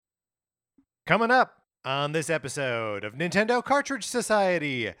Coming up on this episode of Nintendo Cartridge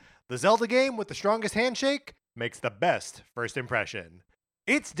Society, the Zelda game with the strongest handshake makes the best first impression.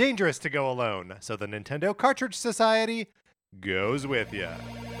 It's dangerous to go alone, so the Nintendo Cartridge Society goes with ya.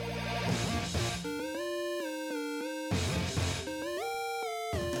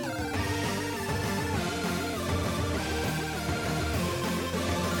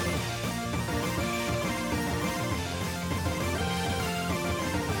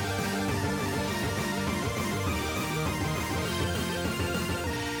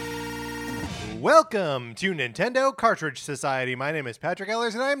 Welcome to Nintendo Cartridge Society. My name is Patrick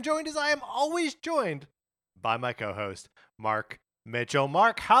Ellers, and I am joined, as I am always joined, by my co-host, Mark Mitchell.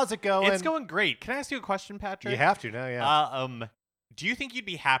 Mark, how's it going? It's going great. Can I ask you a question, Patrick? You have to now, yeah. Do you think you'd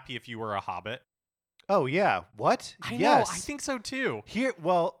be happy if you were a hobbit? Oh, yeah. What? I yes. know. I think so, too.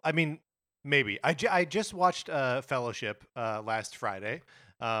 Well, I mean, maybe. I just watched Fellowship last Friday.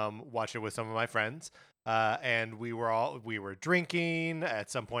 Watched it with some of my friends. And we were drinking. At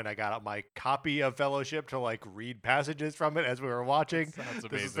some point, I got out my copy of Fellowship to read passages from it as we were watching. Sounds amazing.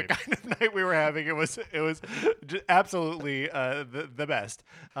 This is the kind of night we were having. It was just absolutely the best.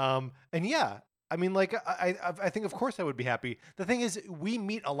 And yeah, I mean, I think of course I would be happy. The thing is, we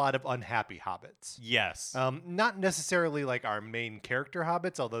meet a lot of unhappy hobbits. Yes. Not necessarily like our main character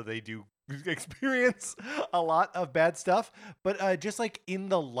hobbits, although they do experience a lot of bad stuff, but just in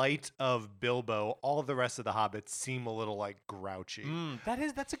the light of Bilbo, all the rest of the hobbits seem a little grouchy.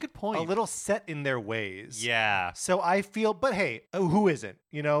 That's a good point. A little set in their ways. Yeah. So I feel, but hey, who isn't?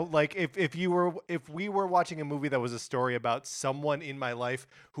 You know, if we were watching a movie that was a story about someone in my life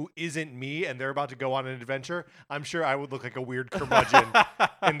who isn't me and they're about to go on an adventure, I'm sure I would look like a weird curmudgeon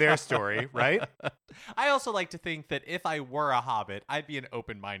in their story, right? I also like to think that if I were a hobbit, I'd be an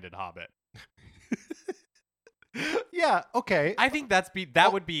open-minded hobbit. Yeah, okay. I think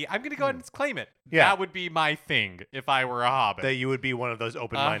would be, I'm going to go ahead and claim it. Yeah. That would be my thing if I were a hobbit. That you would be one of those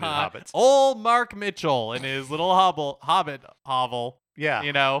open-minded hobbits. Old Mark Mitchell and his little hobbit hovel. Yeah.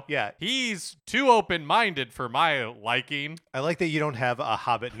 You know? Yeah. He's too open-minded for my liking. I like that you don't have a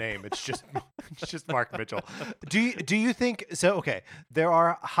hobbit name. It's just it's just Mark Mitchell. Do you think so? Okay, there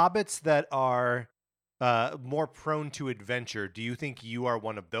are hobbits that are more prone to adventure. Do you think you are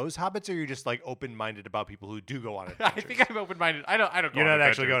one of those hobbits, or you're just open-minded about people who do go on adventures? I think I'm open-minded. I don't. You're not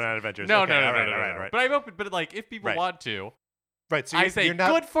actually going on adventures. No, okay, no. All right. But I'm open. But if people want to, right? So I say you're not,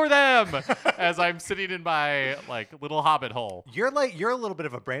 good for them as I'm sitting in my little hobbit hole. You're a little bit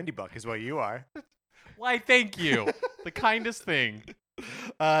of a brandy buck, is what you are. Why? Thank you. The kindest thing.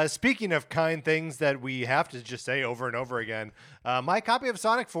 Speaking of kind things that we have to just say over and over again, my copy of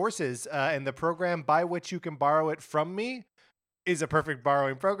Sonic Forces and the program by which you can borrow it from me is a perfect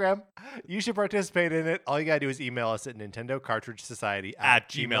borrowing program. You should participate in it. All you gotta do is email us at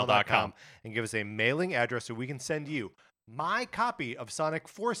nintendocartridgesociety@gmail.com and give us a mailing address so we can send you my copy of Sonic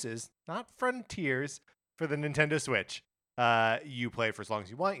Forces, not Frontiers, for the Nintendo Switch. You play it for as long as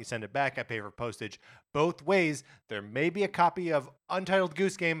you want. You send it back. I pay for postage both ways. There may be a copy of Untitled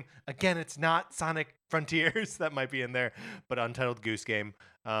Goose Game. Again, it's not Sonic Frontiers. That might be in there, but Untitled Goose Game.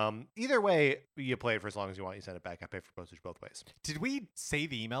 Either way, you play it for as long as you want. You send it back. I pay for postage both ways. Did we say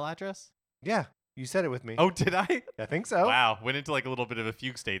the email address? Yeah, you said it with me. Oh, did I? I think so. Wow, went into a little bit of a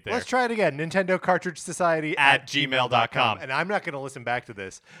fugue state there. Let's try it again. Nintendo Cartridge Society @gmail.com. And I'm not going to listen back to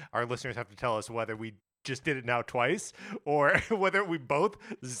this. Our listeners have to tell us whether we just did it now twice or whether we both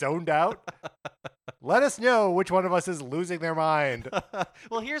zoned out. Let us know which one of us is losing their mind.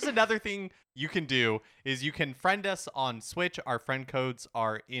 Well, here's another thing you can do is you can friend us on Switch. Our friend codes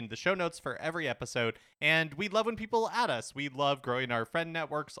are in the show notes for every episode, and we love when people add us. We love growing our friend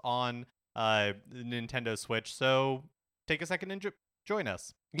networks on Nintendo Switch, so take a second and join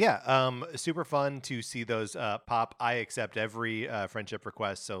us. Yeah, super fun to see those pop. I accept every friendship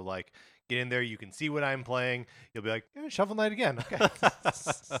request, so get in there. You can see what I'm playing. You'll be like, Shovel Knight again. Okay.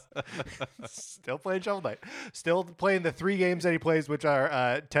 Still playing Shovel Knight. Still playing the 3 games that he plays, which are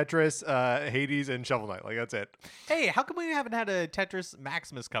Tetris, Hades, and Shovel Knight. That's it. Hey, how come we haven't had a Tetris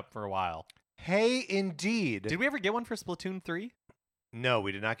Maximus Cup for a while? Hey, indeed. Did we ever get one for Splatoon 3? No,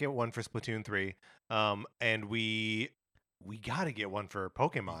 we did not get one for Splatoon 3. And we got to get one for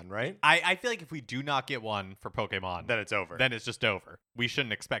Pokemon, right? I feel like if we do not get one for Pokemon, then it's over. Then it's just over. We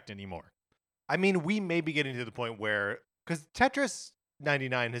shouldn't expect any more. I mean, we may be getting to the point where, because Tetris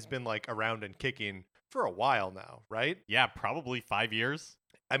 99 has been around and kicking for a while now, right? Yeah, probably 5 years.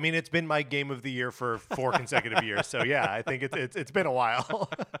 I mean, it's been my game of the year for 4 consecutive years. So yeah, I think it's been a while.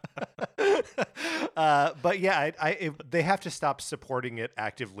 But yeah, they have to stop supporting it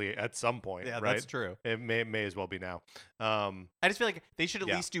actively at some point. Yeah, right? that's true. It may as well be now. I just feel like they should at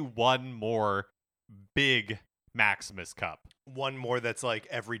Yeah. least do one more big Maximus Cup. One more that's like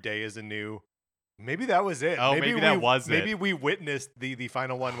every day is a new. Maybe that was it. Oh, maybe that was it. Maybe we witnessed the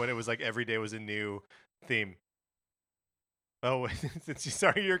final one when it was like every day was a new theme. Oh,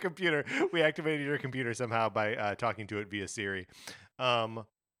 sorry, your computer. We activated your computer somehow by talking to it via Siri. None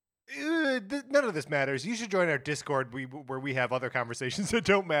of this matters. You should join our Discord where we have other conversations that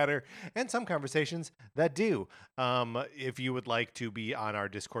don't matter and some conversations that do. If you would like to be on our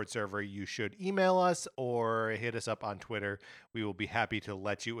Discord server, you should email us or hit us up on Twitter. We will be happy to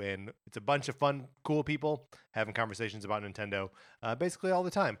let you in. It's a bunch of fun, cool people having conversations about Nintendo basically all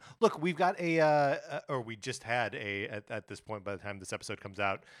the time. Look, we've got or we just had at this point by the time this episode comes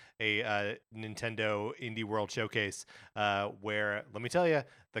out, a Nintendo Indie World Showcase where, let me tell you,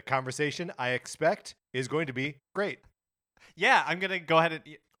 the conversation I expect is going to be great. Yeah, I'm going to go ahead and...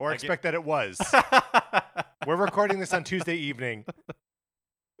 Or expect that it was. We're recording this on Tuesday evening.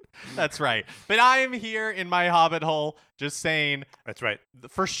 That's right. But I am here in my Hobbit hole just saying... That's right.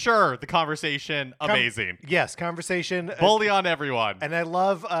 For sure, the conversation, amazing. Yes, conversation. Bully on everyone. And I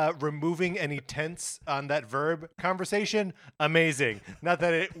love removing any tense on that verb. Conversation, amazing. Not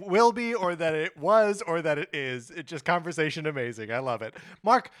that it will be or that it was or that it is. It's just conversation, amazing. I love it.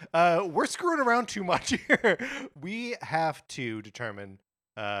 Mark, we're screwing around too much here. We have to determine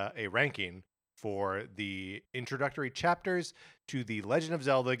a ranking for the introductory chapters to the Legend of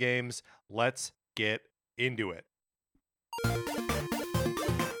Zelda games. Let's get into it.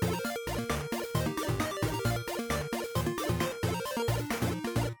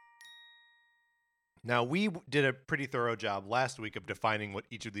 Now, we did a pretty thorough job last week of defining what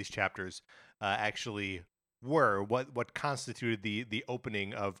each of these chapters actually were, what constituted the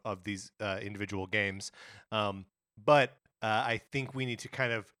opening of these individual games. But I think we need to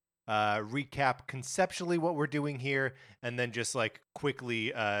kind of recap conceptually what we're doing here, and then just like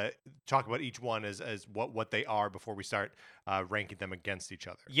quickly talk about each one as what they are before we start ranking them against each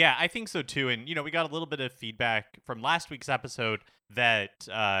other. Yeah, I think so too. And we got a little bit of feedback from last week's episode that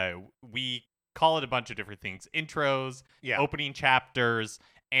we call it a bunch of different things: intros, opening chapters,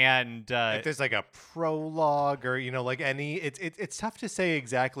 and if there's like a prologue or like any, it's tough to say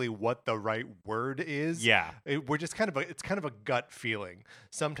exactly what the right word is. Yeah, we're just it's kind of a gut feeling.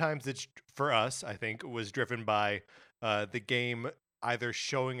 Sometimes it's, for us, I think, was driven by the game either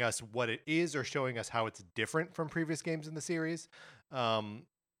showing us what it is or showing us how it's different from previous games in the series.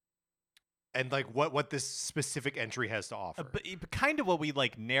 And like what this specific entry has to offer. But kind of what we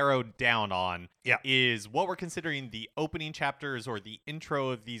like narrowed down on is what we're considering the opening chapters or the intro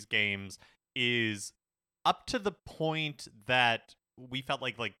of these games is up to the point that we felt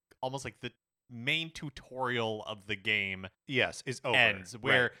like almost like the main tutorial of the game is over. Ends,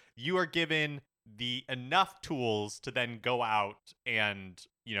 where you are given the enough tools to then go out and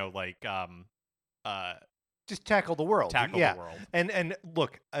just tackle the world. The world. And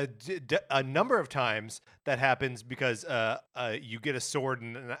look, a number of times that happens because you get a sword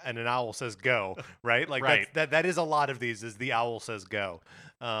and an owl says go, right? Like right. that is a lot of these is the owl says go.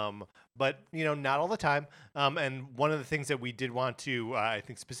 But not all the time. And one of the things that we did want to, I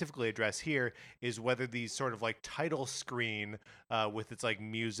think, specifically address here is whether these sort of like title screen with its like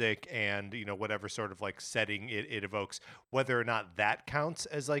music and whatever sort of like setting it evokes, whether or not that counts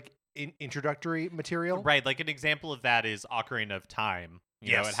as like introductory material. Right, like an example of that is Ocarina of Time.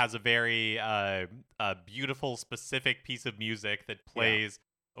 You know, it has a very beautiful, specific piece of music that plays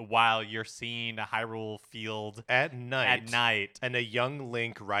while you're seeing a Hyrule field at night, and a young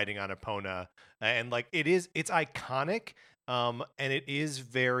Link riding on Epona, and like it's iconic, and it is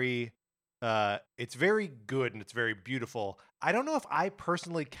very it's very good and it's very beautiful. I don't know if I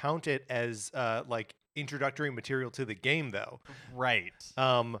personally count it as like introductory material to the game though. Right.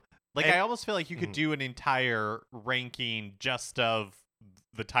 I almost feel like you could do an entire ranking just of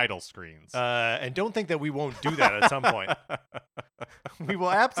the title screens. And don't think that we won't do that at some point. We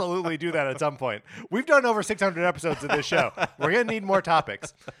will absolutely do that at some point. We've done over 600 episodes of this show. We're going to need more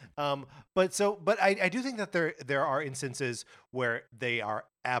topics. But I do think that there are instances where they are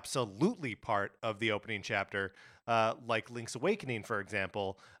absolutely part of the opening chapter, like Link's Awakening, for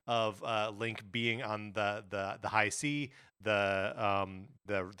example, of Link being on the high sea,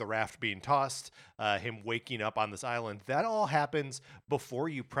 the raft being tossed, him waking up on this island. That all happens before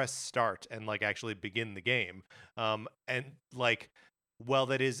you press start and like actually begin the game. And like, well,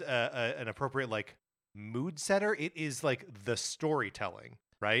 that is an appropriate like mood setter. It is like the storytelling,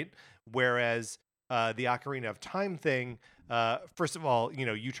 right? Whereas the Ocarina of Time thing, first of all,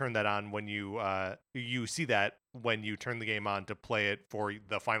 you turn that on when you see that when you turn the game on to play it for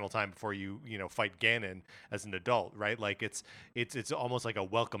the final time before you fight Ganon as an adult, right? Like it's almost like a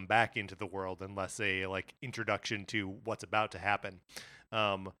welcome back into the world, and less a like introduction to what's about to happen.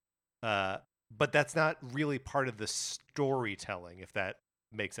 Um, but that's not really part of the storytelling, if that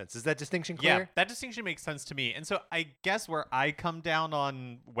makes sense. Is that distinction clear? Yeah, that distinction makes sense to me. And so I guess where I come down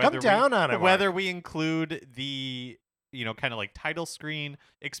on whether we include the kind of like title screen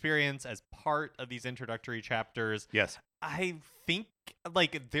experience as part of these introductory chapters. Yes. I think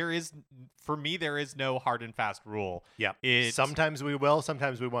like there is no hard and fast rule. Yeah. Sometimes we will,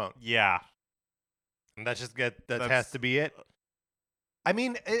 sometimes we won't. Yeah. And that has to be it. I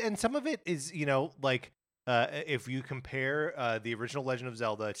mean, and some of it is, like if you compare the original Legend of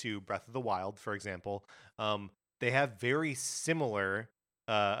Zelda to Breath of the Wild, for example, they have very similar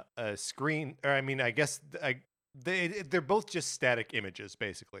screen. Or I mean, I guess they're both just static images,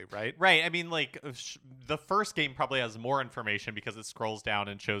 basically, right? Right. I mean, like the first game probably has more information because it scrolls down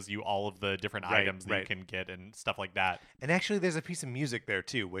and shows you all of the different items that you can get and stuff like that. And actually, there's a piece of music there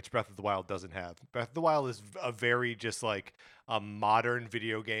too, which Breath of the Wild doesn't have. Breath of the Wild is a very just like a modern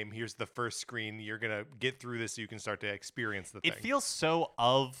video game. Here's the first screen. You're gonna get through this so you can start to experience the thing. It feels so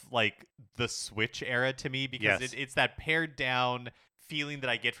of like the Switch era to me because it's that pared down feeling that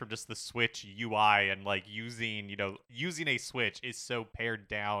I get from just the Switch UI, and like using a Switch is so pared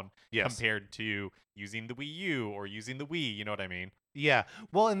down compared to using the Wii U or using the Wii. You know what I mean? Yeah.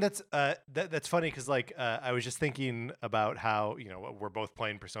 Well, and that's funny because like I was just thinking about how we're both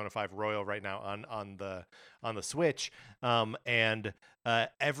playing Persona 5 Royal right now on the Switch, and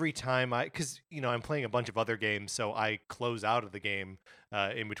every time because I'm playing a bunch of other games, so I close out of the game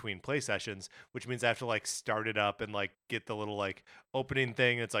in between play sessions, which means I have to like start it up and like get the little like opening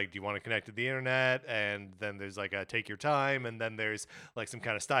thing. It's like, do you want to connect to the internet? And then there's like a take your time, and then there's like some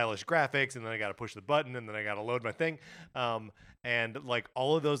kind of stylish graphics, and then I got to push the button, and then I got to load my thing. And like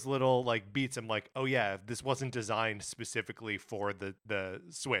all of those little like beats, I'm like, oh yeah, this wasn't designed specifically for the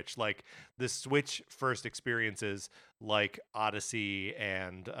Switch. Like the Switch first experiences like Odyssey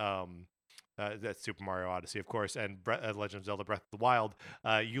and that's Super Mario Odyssey, of course, and Legend of Zelda Breath of the Wild,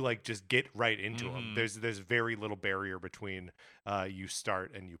 you like just get right into them. There's very little barrier between you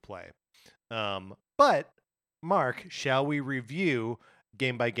start and you play. But Mark, shall we review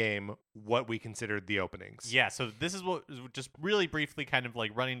game by game what we considered the openings? Yeah, so this is what just really briefly kind of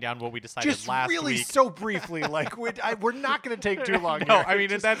like running down what we decided last week. Just really so briefly, like we're not going to take too long. No, here. I mean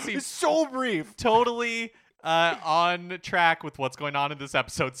that seems so brief. Totally on track with what's going on in this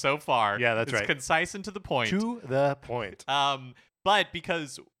episode so far. Yeah, that's right. It's concise and to the point. To the point. But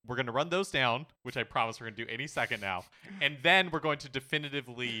because we're going to run those down, which I promise we're going to do any second now, and then we're going to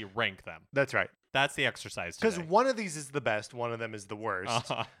definitively rank them. That's right. That's the exercise today. Because one of these is the best, one of them is the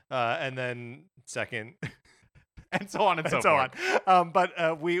worst, and then second, and so on and so forth.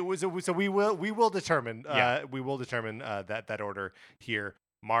 But we will determine. We will determine that order here.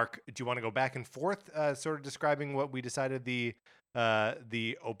 Mark, do you want to go back and forth, sort of describing what we decided the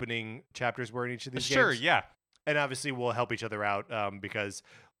opening chapters were in each of these games? Sure. Yeah. And obviously, we'll help each other out because,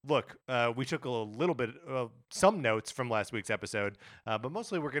 look, we took a little bit of some notes from last week's episode, but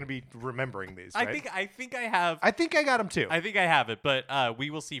mostly we're going to be remembering these. Right? I think I have. I think I got them too. I think I have it, but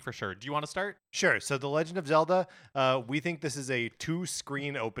we will see for sure. Do you want to start? Sure. So The Legend of Zelda, we think this is a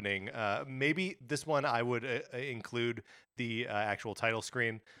 2-screen opening. Maybe this one I would include the actual title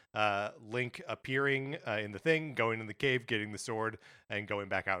screen. Link appearing in the thing, going in the cave, getting the sword, and going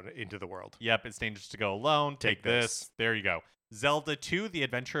back out into the world. Yep, it's dangerous to go alone. Take this. There you go. Zelda 2, The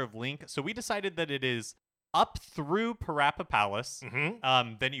Adventure of Link. So we decided that it is up through Parappa Palace.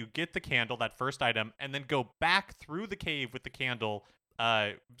 Mm-hmm. Then you get the candle, that first item, and then go back through the cave with the candle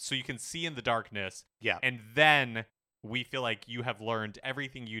so you can see in the darkness. Yeah. And then we feel like you have learned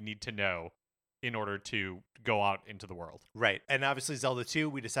everything you need to know in order to go out into the world. Right. And obviously Zelda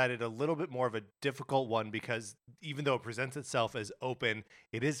 2, we decided a little bit more of a difficult one because even though it presents itself as open,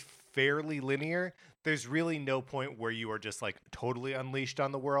 it is fairly linear. There's really no point where you are just like totally unleashed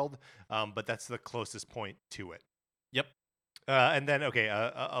on the world, but that's the closest point to it. Yep. And then, okay,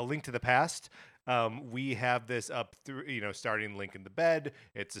 a Link to the Past. We have this up through, starting Link in the bed.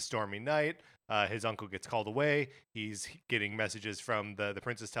 It's a stormy night. His uncle gets called away. He's getting messages from the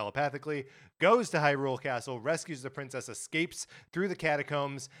princess telepathically, goes to Hyrule Castle, rescues the princess, escapes through the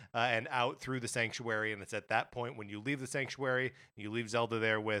catacombs and out through the sanctuary. And it's at that point when you leave the sanctuary, you leave Zelda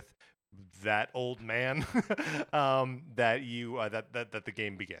there with that old man that you that the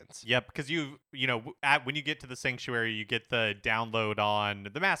game begins. Yep, because when you get to the sanctuary, you get the download on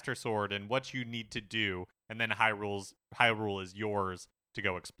the Master Sword and what you need to do, and then Hyrule is yours to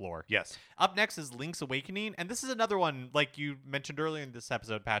go explore. Yes. Up next is Link's Awakening, and this is another one, like you mentioned earlier in this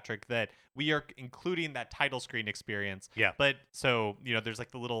episode, Patrick, that we are including that title screen experience. Yeah. But so, there's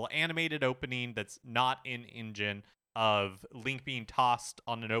like the little animated opening that's not in engine of Link being tossed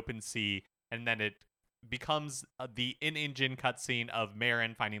on an open sea, and then it becomes the in-engine cutscene of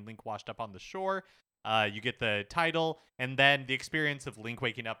Marin finding Link washed up on the shore. You get the title, and then the experience of Link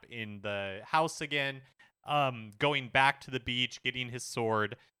waking up in the house again, going back to the beach, getting his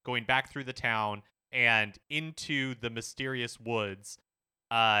sword, going back through the town and into the mysterious woods,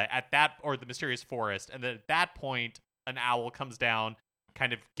 or the mysterious forest. And then at that point, an owl comes down,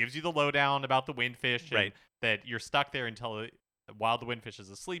 kind of gives you the lowdown about the windfish, Right. and that you're stuck there while the windfish is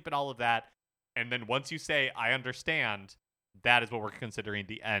asleep and all of that. And then once you say, I understand, that is what we're considering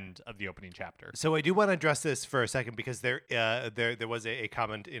the end of the opening chapter. So I do want to address this for a second because there was a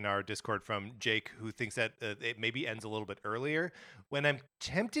comment in our Discord from Jake who thinks that it maybe ends a little bit earlier. When I'm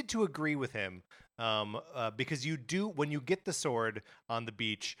tempted to agree with him, because when you get the sword on the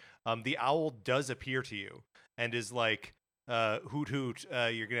beach, the owl does appear to you and is like, hoot hoot,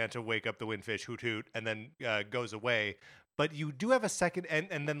 you're gonna have to wake up the windfish, hoot hoot, and then goes away. But you do have a second,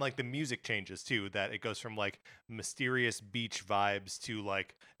 and then like the music changes too. That it goes from like mysterious beach vibes to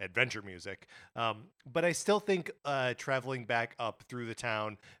like adventure music. But I still think traveling back up through the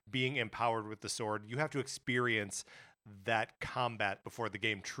town, being empowered with the sword, you have to experience that combat before the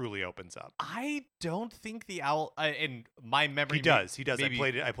game truly opens up. I don't think the owl, in my memory, He does.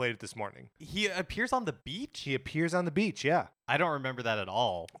 maybe- I played it this morning. he appears on the beach. He appears on the beach. Yeah. I don't remember that at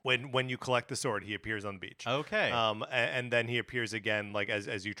all. When you collect the sword, he appears on the beach. Okay. And then he appears again, like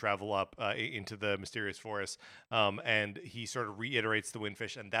as you travel up into the mysterious forest. And he sort of reiterates the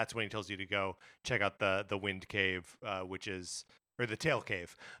windfish, and that's when he tells you to go check out the wind cave, or the tail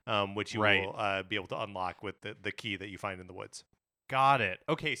cave, which you Right. will be able to unlock with the key that you find in the woods. Got it.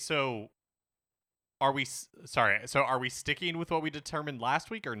 Okay, so are we sticking with what we determined last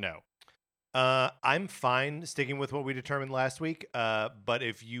week or no? I'm fine sticking with what we determined last week. But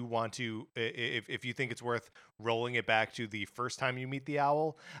if you want to, if you think it's worth rolling it back to the first time you meet the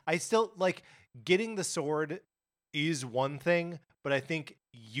owl, I still like getting the sword is one thing, but I think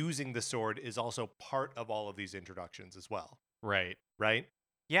using the sword is also part of all of these introductions as well. Right. Right?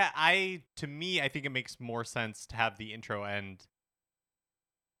 Yeah, to me, I think it makes more sense to have the intro end.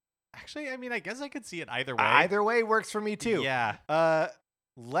 Actually, I mean, I guess I could see it either way. Either way works for me too. Yeah.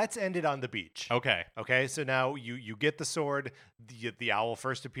 Let's end it on the beach. Okay. Okay, so now you get the sword. The owl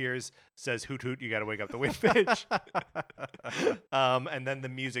first appears, says hoot hoot, you got to wake up the windfish. And then the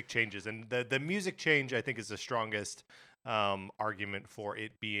music changes, and the music change I think is the strongest argument for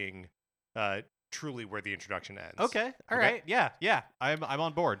it being truly where the introduction ends. Okay. All right. Yeah. I'm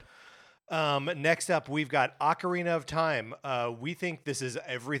on board. Next up, we've got Ocarina of Time. We think this is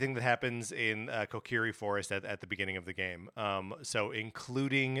everything that happens in Kokiri Forest at the beginning of the game. So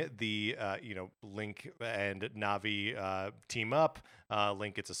including the, Link and Navi team up.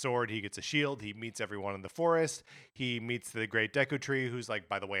 Link gets a sword, he gets a shield, he meets everyone in the forest. He meets the Great Deku Tree, who's like,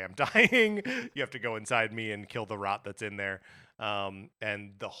 by the way, I'm dying. You have to go inside me and kill the rot that's in there. And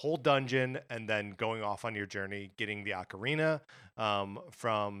the whole dungeon, and then going off on your journey, getting the ocarina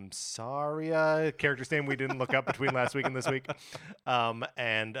from Saria, character's name we didn't look up between last week and this week,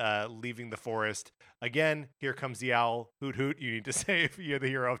 and leaving the forest. Again, here comes the owl. Hoot hoot, you need to save. You're the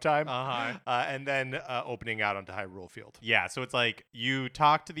hero of time. Uh-huh. And then opening out onto Hyrule Field. Yeah, so it's like you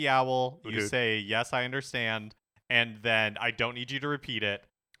talk to the owl, Hoot you hoot. say, yes, I understand, and then I don't need you to repeat it,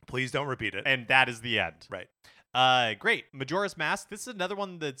 Please don't repeat it. and that is the end. Right. Great. Majora's Mask. This is another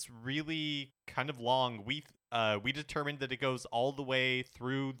one that's really kind of long. We determined that it goes all the way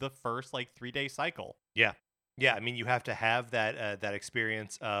through the first 3-day cycle. Yeah, I mean, you have to have that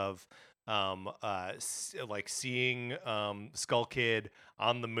experience of seeing Skull Kid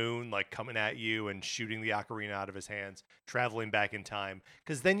on the moon, like coming at you and shooting the ocarina out of his hands, traveling back in time,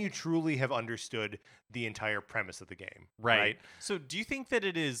 because then you truly have understood the entire premise of the game. Right? So do you think that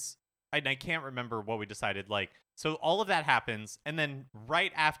it is, and I can't remember what we decided, so all of that happens, and then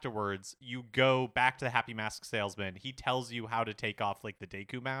right afterwards, you go back to the Happy Mask salesman. He tells you how to take off the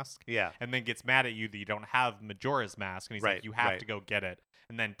Deku mask. Yeah. And then gets mad at you that you don't have Majora's Mask, and he's like, you have to go get it.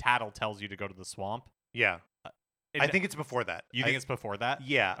 And then Tattle tells you to go to the swamp. Yeah. I think it's before that. You think it's before that?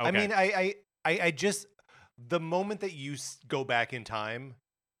 Yeah. Okay. I mean, I just, the moment that you go back in time,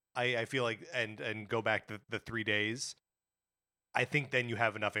 I feel like, and go back the 3 days, I think then you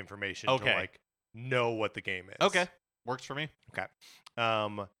have enough information Okay. to like know what the game is. Okay, works for me. Okay.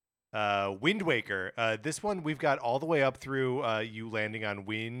 Wind Waker. This one we've got all the way up through you landing on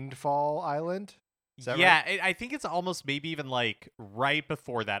Windfall Island. Is that Yeah, right? I think it's almost maybe even like right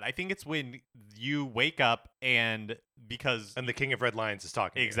before that. I think it's when you wake up and because And the King of Red Lions is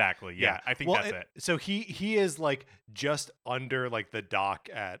talking. to you. exactly, yeah, I think Well, that's it. So he is like just under like the dock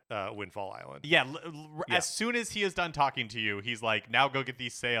at Windfall Island. Yeah, Yeah. as soon as he is done talking to you, he's like, "Now go get the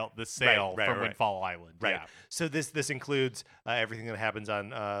sail right, from right. Windfall Island." Right. Yeah. So this includes everything that happens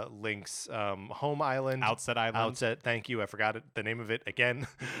on Link's home island. Outset Island. Outset. Thank you. I forgot the name of it again.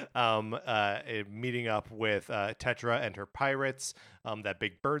 Meeting up with Tetra and her pirates. That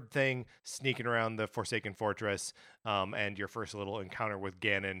big bird thing, sneaking around the Forsaken Fortress, and your first little encounter with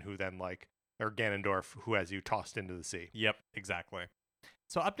Ganon, who then or Ganondorf, who has you tossed into the sea. Yep, exactly.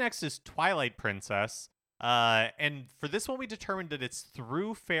 So up next is Twilight Princess. And for this one, we determined that it's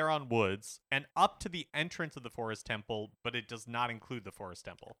through Faron Woods and up to the entrance of the Forest Temple, but it does not include the Forest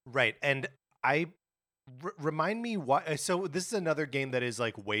Temple. Right. And remind me why. So this is another game that is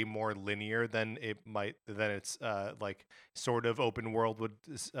like way more linear than it's like sort of open world would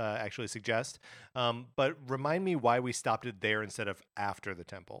actually suggest. But remind me why we stopped it there instead of after the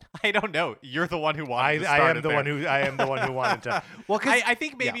temple. I don't know. You're the one who wanted to start I am it the there. one who I am the one who wanted to. Well, I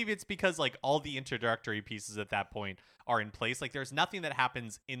think maybe it's because like all the introductory pieces at that point are in place. Like there's nothing that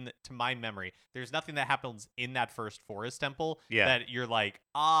happens to my memory. There's nothing that happens in that first Forest Temple that you're like,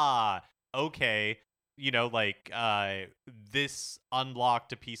 okay. You know, like this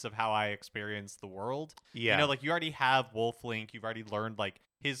unlocked a piece of how I experience the world. Yeah. You know, like you already have Wolf Link. You've already learned like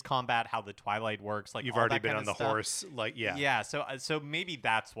his combat, how the Twilight works. Like you've all already that been kind on of the stuff. horse. Like yeah. Yeah. So maybe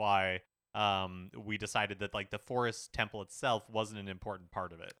that's why we decided that like the Forest Temple itself wasn't an important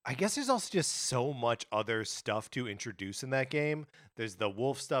part of it. I guess there's also just so much other stuff to introduce in that game. There's the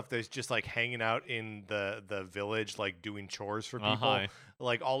wolf stuff. There's just like hanging out in the village, like doing chores for people. Uh-huh.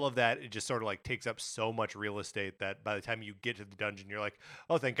 Like all of that, it just sort of like takes up so much real estate that by the time you get to the dungeon, you're like,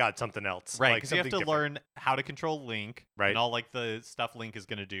 oh, thank God, something else. Right, Like, because you have to something different. learn how to control Link, Right. and all like the stuff Link is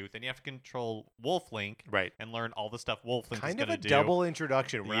going to do. Then you have to control Wolf Link, Right. and learn all the stuff Wolf Link Kind is of going a to do. double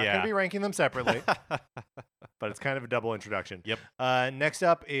introduction. We're not going Yeah. to be ranking them separately, but it's kind of a double introduction. Yep. Next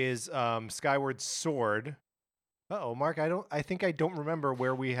up is Skyward Sword. Uh-oh, Mark, I think I don't remember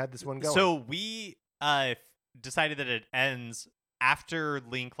where we had this one going. So we decided that it ends after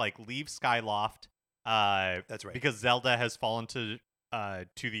Link like leaves Skyloft. That's right. Because Zelda has fallen to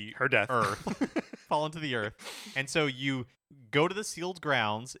the Her death. Earth, fallen to the Earth, and so you go to the sealed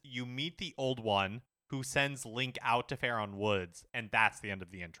grounds. You meet the Old One, who sends Link out to Faron Woods, and that's the end of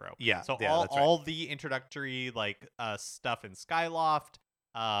the intro. Yeah. So yeah, that's right. all the introductory like stuff in Skyloft,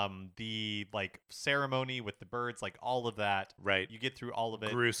 the like ceremony with the birds, like all of that. Right. You get through all of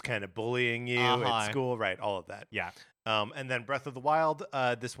it. Bruce kind of bullying you Uh-huh. at school, right? All of that. Yeah. And then Breath of the Wild,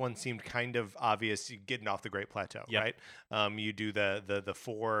 this one seemed kind of obvious. You getting off the Great Plateau, Yep. right? You do the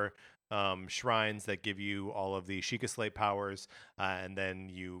four shrines that give you all of the Sheikah Slate powers, and then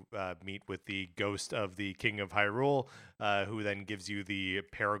you meet with the ghost of the King of Hyrule, who then gives you the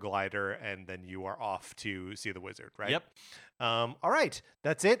paraglider, and then you are off to see the wizard, right? Yep. All right,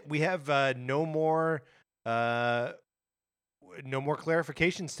 that's it. We have no more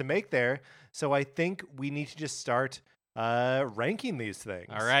clarifications to make there. So I think we need to just start ranking these things.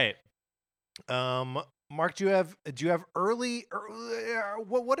 All right. Mark, do you have early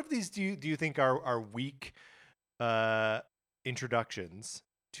what of these do you think are weak introductions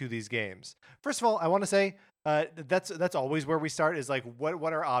to these games? First of all, I want to say that's always where we start, is like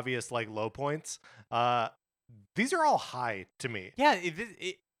what are obvious like low points. These are all high to me. Yeah,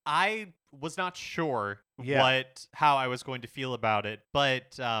 I was not sure Yeah. how I was going to feel about it,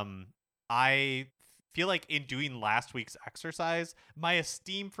 but I feel like in doing last week's exercise, my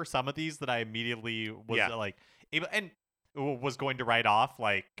esteem for some of these that I immediately was Yeah. like able and was going to write off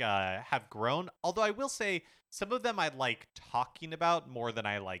have grown. Although I will say some of them I like talking about more than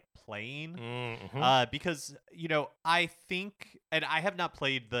I like playing. Mm-hmm. Because I think, and I have not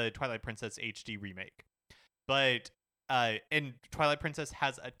played the Twilight Princess HD remake, but and Twilight Princess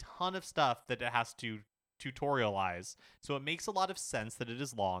has a ton of stuff that it has to tutorialize, so it makes a lot of sense that it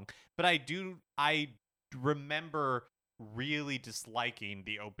is long. But I remember really disliking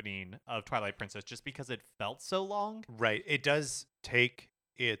the opening of Twilight Princess just because it felt so long. Right. It does take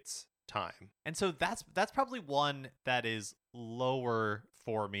its time. And so that's probably one that is lower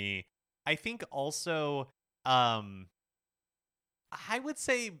for me. I think also I would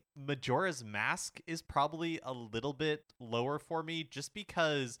say Majora's Mask is probably a little bit lower for me just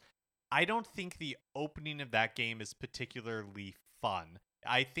because I don't think the opening of that game is particularly fun.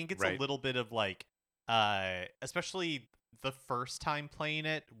 I think it's a Right. little bit of like, especially the first time playing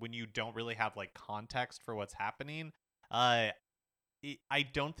it when you don't really have like context for what's happening. I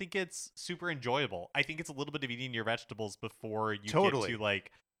don't think it's super enjoyable. I think it's a little bit of eating your vegetables before you Totally. get to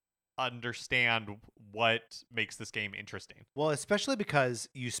like understand what makes this game interesting. Well, especially because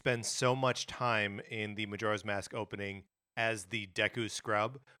you spend so much time in the Majora's Mask opening as the Deku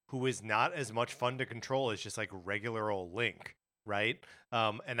Scrub, who is not as much fun to control as just like regular old Link, right?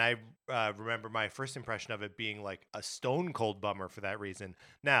 And I remember my first impression of it being like a stone cold bummer for that reason.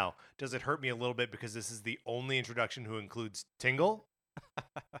 Now, does it hurt me a little bit because this is the only introduction who includes Tingle?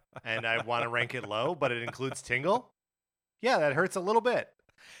 And I want to rank it low, but it includes Tingle? Yeah, that hurts a little bit.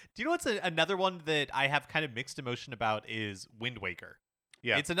 Do you know what's another one that I have kind of mixed emotion about is Wind Waker.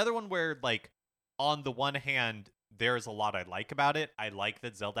 Yeah. It's another one where, like, on the one hand, there's a lot I like about it. I like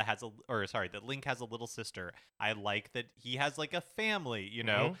that that Link has a little sister. I like that he has like a family, you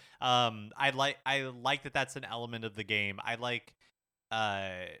know. I like that that's an element of the game. I like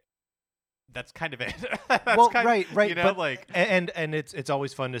that's kind of it. Right. You know, but, like, and it's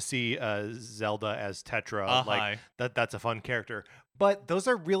always fun to see Zelda as Tetra. Like that's a fun character. But those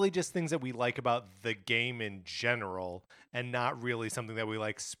are really just things that we like about the game in general, and not really something that we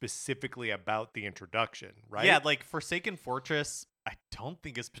like specifically about the introduction, right? Yeah, like Forsaken Fortress, I don't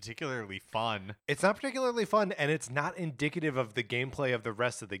think is particularly fun. It's not particularly fun, and it's not indicative of the gameplay of the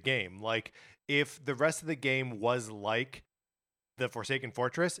rest of the game. Like, if the rest of the game was like the Forsaken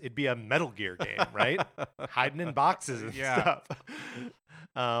Fortress, it'd be a Metal Gear game, right? Hiding in boxes and stuff.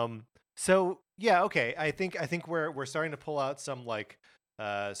 So yeah, okay. I think we're starting to pull out some like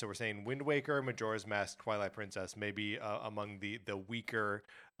so we're saying Wind Waker, Majora's Mask, Twilight Princess, maybe among the weaker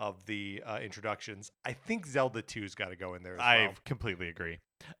of the introductions. I think Zelda 2's got to go in there as well. I completely agree.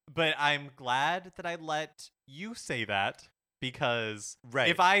 But I'm glad that I let you say that, because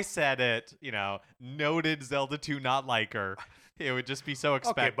if I said it, you know, noted Zelda 2 not like her, it would just be so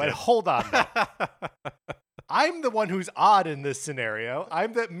expected. Okay, but hold on though. I'm the one who's odd in this scenario.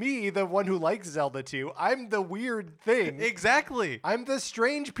 I'm the one who likes Zelda 2. I'm the weird thing. Exactly. I'm the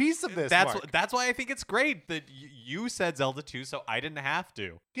strange piece of this. That's why I think it's great that you said Zelda 2, so I didn't have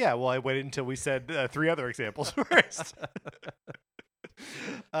to. Yeah, well, I waited until we said 3 other examples first.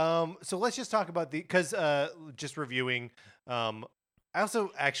 So let's just talk about because just reviewing. I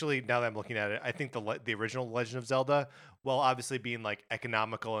also actually, now that I'm looking at it, I think the original Legend of Zelda, while obviously being like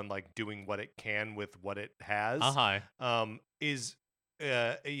economical and like doing what it can with what it has, is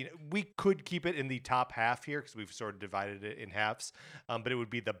we could keep it in the top half here because we've sort of divided it in halves, but it would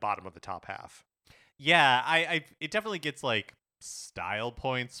be the bottom of the top half. Yeah, it definitely gets like style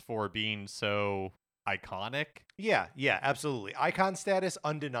points for being so iconic. Yeah, absolutely. Icon status,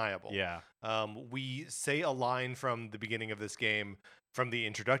 undeniable. Yeah. We say a line from the beginning of this game, from the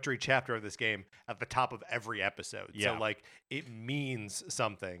introductory chapter of this game, at the top of every episode. Yeah. So, like, it means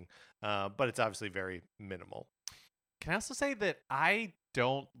something, but it's obviously very minimal. Can I also say that I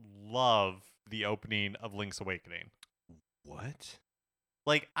don't love the opening of Link's Awakening? What?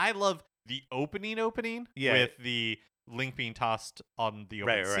 Like, I love the opening with the Link being tossed on the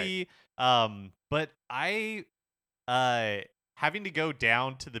open sea. But I having to go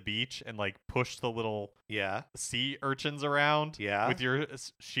down to the beach and like push the little sea urchins around with your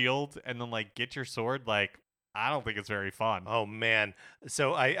shield and then like get your sword, like, I don't think it's very fun. Oh man.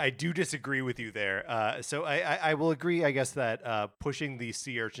 So I do disagree with you there. So I will agree, I guess, that pushing the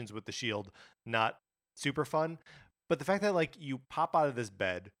sea urchins with the shield, not super fun. But the fact that like you pop out of this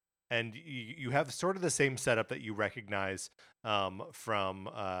bed and you have sort of the same setup that you recognize from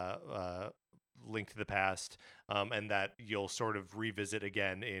Link to the Past, and that you'll sort of revisit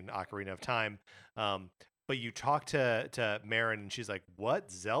again in Ocarina of Time. But you talk to Marin, and she's like,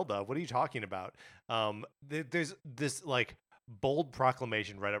 "What, Zelda? What are you talking about?" There's this like bold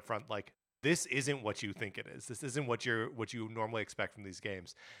proclamation right up front, like, this isn't what you think it is. This isn't what you normally expect from these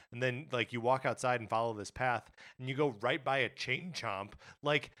games. And then like you walk outside and follow this path, and you go right by a chain chomp.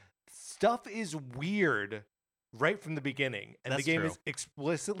 Like, stuff is weird right from the beginning, and the game is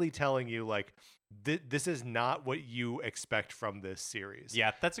explicitly telling you like this is not what you expect from this series.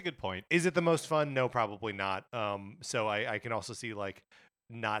 Yeah, that's a good point. Is it the most fun? No, probably not. So I can also see like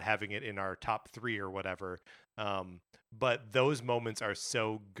not having it in our top 3 or whatever. But those moments are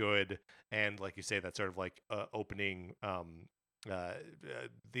so good, and like you say, that sort of like opening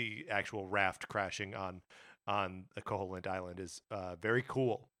the actual raft crashing on the Koholint Island is very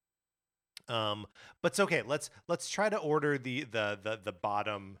cool. But it's okay. Let's try to order the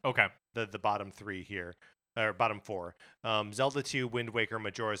bottom. Okay. The bottom 3 here. or bottom 4. Zelda 2, Wind Waker,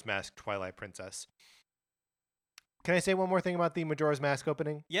 Majora's Mask, Twilight Princess. Can I say one more thing about the Majora's Mask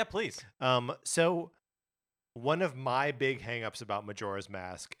opening? Yeah, please. So one of my big hangups about Majora's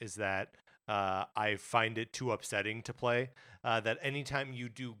Mask is that I find it too upsetting to play. That anytime you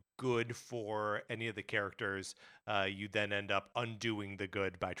do good for any of the characters, you then end up undoing the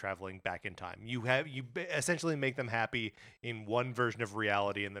good by traveling back in time. You essentially make them happy in one version of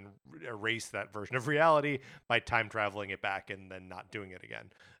reality and then erase that version of reality by time traveling it back and then not doing it again.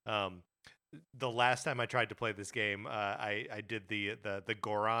 The last time I tried to play this game, I did the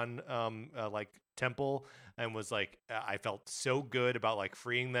Goron like temple, and was like, I felt so good about like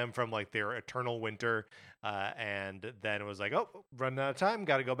freeing them from like their eternal winter, and then it was like, oh, running out of time,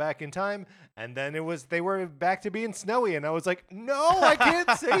 got to go back in time, and then they were back to being snowy, and I was like, no, I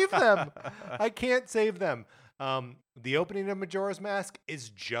can't save them, I can't save them. The opening of Majora's Mask is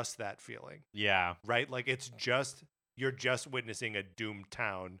just that feeling, Yeah. right? Like you're just witnessing a doomed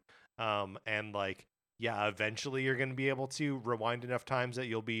town. And like, yeah, eventually you're going to be able to rewind enough times that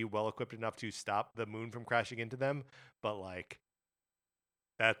you'll be well equipped enough to stop the moon from crashing into them. But like,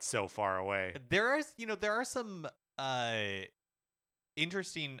 that's so far away. There are some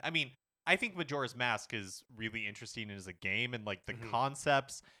interesting. I mean, I think Majora's Mask is really interesting as a game, and like the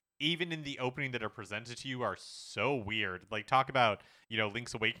concepts, even in the opening that are presented to you, are so weird. Like, talk about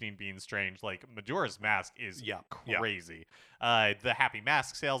Link's Awakening being strange. Like, Majora's Mask is crazy. The Happy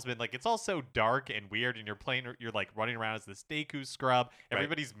Mask Salesman, like, it's all so dark and weird, and you're like running around as this Deku scrub.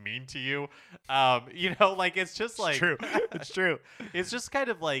 Everybody's mean to you. Like, it's just like, it's true. It's true. It's just kind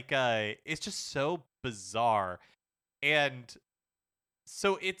of like it's just so bizarre, and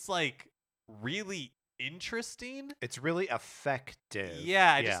so it's like really interesting. It's really effective.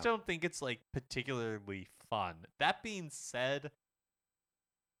 Yeah, I just don't think it's like particularly fun. That being said,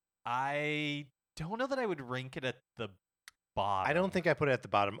 I don't know that I would rank it at the bottom. I don't think I put it at the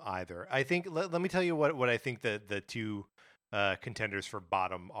bottom either. I think let me tell you what I think the two contenders for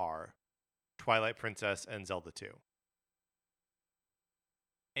bottom are: Twilight Princess and Zelda 2.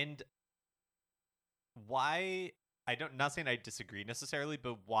 And why? Not saying I disagree necessarily,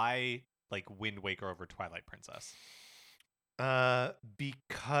 but why like Wind Waker over Twilight Princess?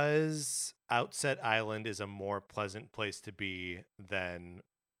 Because Outset Island is a more pleasant place to be than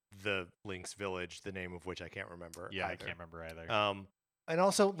the Link's Village, the name of which I can't remember. Yeah, either. I can't remember either. And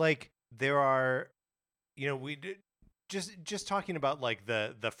also like there are, we did just talking about like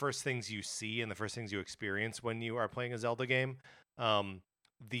the first things you see and the first things you experience when you are playing a Zelda game.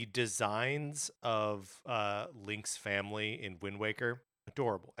 The designs of Link's family in Wind Waker,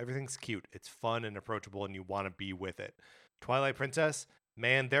 adorable. Everything's cute. It's fun and approachable, and you want to be with it. Twilight Princess,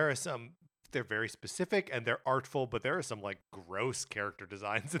 man, they're very specific and they're artful, but there are some like gross character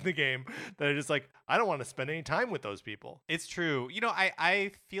designs in the game that are just like, I don't want to spend any time with those people. It's true.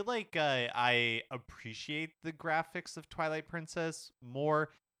 I feel like I appreciate the graphics of Twilight Princess more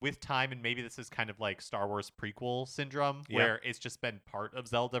with time, and maybe this is kind of like Star Wars prequel syndrome, where it's just been part of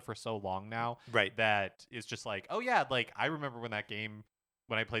Zelda for so long now, right? That it's just like, oh yeah, like I remember when I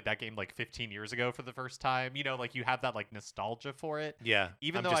played that game like 15 years ago for the first time. Like you have that like nostalgia for it. Yeah,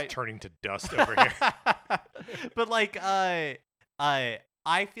 even I'm though just turning to dust over here. But like, I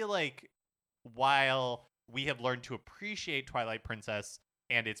feel like while we have learned to appreciate Twilight Princess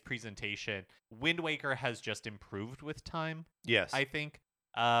and its presentation, Wind Waker has just improved with time. Yes, I think.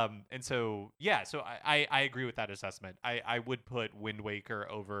 And so I agree with that assessment. I would put Wind Waker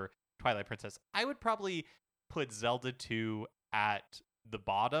over Twilight Princess. I would probably put Zelda 2 at the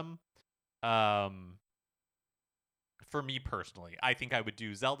bottom. For me personally, I think I would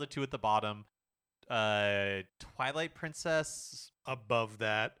do Zelda 2 at the bottom, Twilight Princess above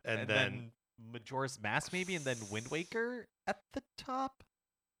that, and then Majora's Mask maybe, and then Wind Waker at the top.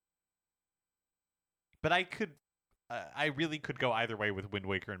 But I really could go either way with Wind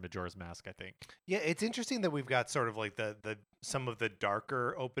Waker and Majora's Mask, I think. Yeah, it's interesting that we've got sort of like the some of the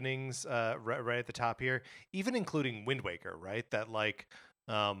darker openings right at the top here, even including Wind Waker, right? That like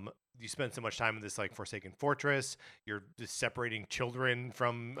you spend so much time in this like forsaken fortress, you're just separating children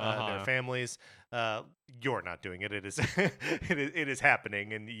from their families. You're not doing it. It is it is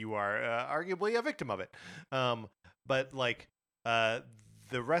happening, and you are arguably a victim of it. But like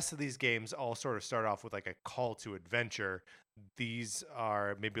the rest of these games all sort of start off with like a call to adventure. These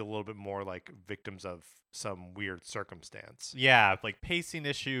are maybe a little bit more like victims of some weird circumstance. Yeah, like pacing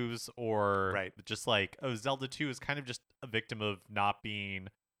issues, or just like, oh, Zelda 2 is kind of just a victim of not being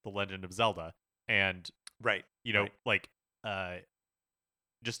The Legend of Zelda. And, like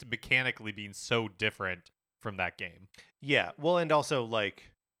just mechanically being so different from that game. Yeah, well, and also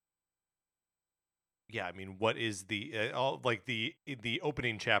like, yeah, I mean, what is the all like the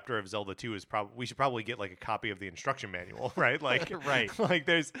opening chapter of Zelda 2 is probably we should probably get like a copy of the instruction manual, right? Like, Right. like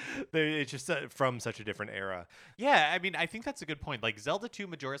it's just from such a different era. Yeah, I mean, I think that's a good point. Like Zelda 2,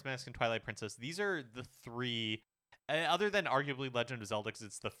 Majora's Mask, and Twilight Princess, these are the three, other than arguably Legend of Zelda, because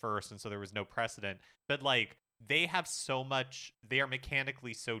it's the first, and so there was no precedent. But like, they have so much. They are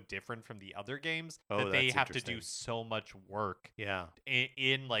mechanically so different from the other games Oh, that they that's have to do interesting. so much work Yeah.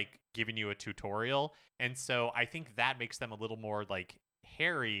 in like giving you a tutorial, and so I think that makes them a little more like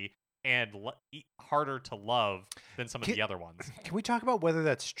hairy and harder to love than some of Can, the other ones. can we talk about whether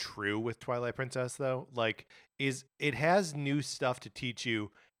that's true with Twilight Princess though? Like, is it has new stuff to teach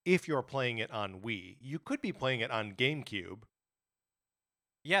you if you're playing it on Wii? You could be playing it on GameCube.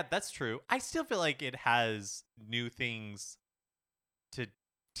 Yeah, that's true. I still feel like it has new things to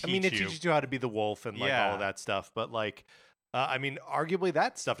teach I mean, it you. teaches you how to be the wolf and like all Yeah. of that stuff, but like, I mean, arguably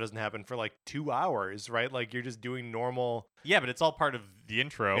that stuff doesn't happen for like 2 hours, right? Like you're just doing normal. Yeah, but it's all part of the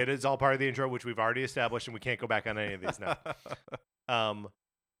intro. It is all part of the intro, which we've already established, and we can't go back on any of these now.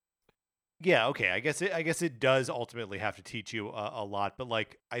 Yeah, okay. I guess it does ultimately have to teach you a lot, but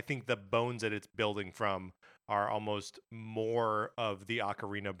like I think the bones that it's building from are almost more of the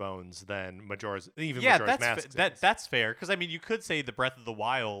Ocarina bones than Majora's Yeah, Majora's Mask. that's fair, because I mean, you could say the Breath of the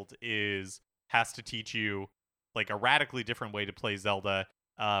Wild has to teach you like a radically different way to play Zelda,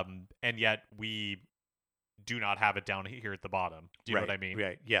 and yet we do not have it down here at the bottom. Do you know what I mean?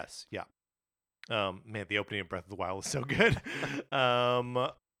 Right. Yes. Yeah. Man, the opening of Breath of the Wild is so good.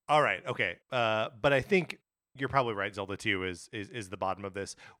 All right. Okay. But I think you're probably right. Zelda 2 is the bottom of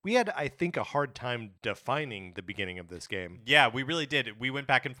this. We had, I think, a hard time defining the beginning of this game. Yeah, we really did. We went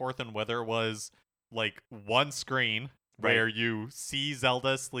back and forth on whether it was like one screen where you see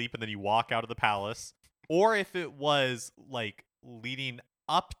Zelda sleep and then you walk out of the palace, or if it was like leading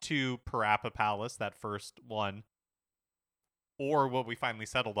up to Parappa Palace, that first one, or what we finally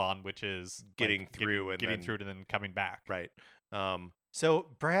settled on, which is Getting through and then coming back. Right. So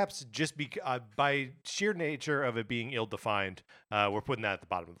perhaps just by sheer nature of it being ill-defined, we're putting that at the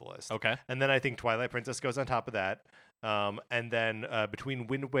bottom of the list. Okay. And then I think Twilight Princess goes on top of that. And then between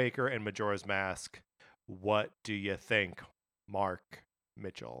Wind Waker and Majora's Mask, what do you think, Mark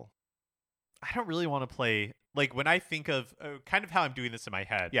Mitchell? I don't really want to play, like, when I think of kind of how I'm doing this in my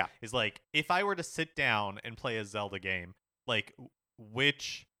head, Yeah. is like, if I were to sit down and play a Zelda game, like,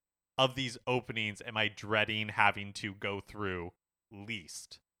 which of these openings am I dreading having to go through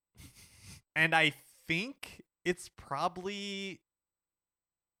least? And I think it's probably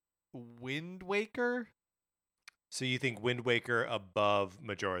Wind Waker. So you think Wind Waker above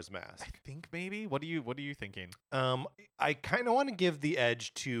Majora's Mask? I think maybe. What are you thinking? I kind of want to give the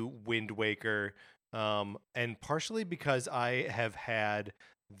edge to Wind Waker, and partially because I have had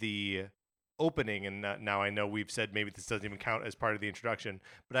the opening, and now I know we've said maybe this doesn't even count as part of the introduction,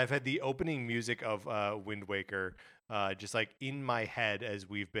 but I've had the opening music of Wind Waker just like in my head as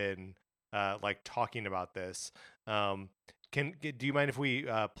we've been like talking about this. Do you mind if we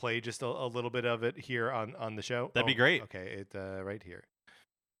play just a little bit of it here on the show? That'd be great. Okay, right here.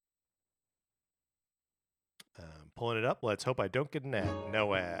 Pulling it up. Let's hope I don't get an ad.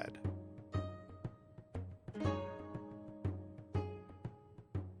 No ad.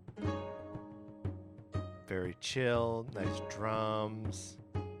 Very chill, nice drums.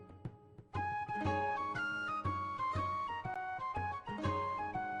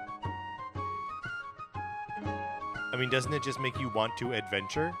 I mean, doesn't it just make you want to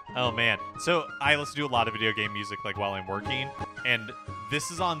adventure? Oh man. So I listen to a lot of video game music like while I'm working, and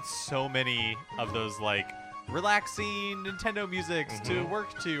this is on so many of those like relaxing Nintendo musics to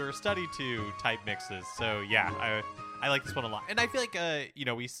work to or study to type mixes. So yeah, I like this one a lot. And I feel like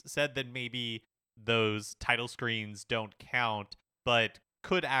we said that maybe those title screens don't count, but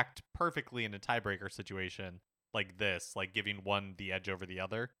could act perfectly in a tiebreaker situation like this, like giving one the edge over the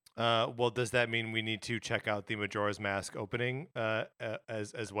other. Well, does that mean we need to check out the Majora's Mask opening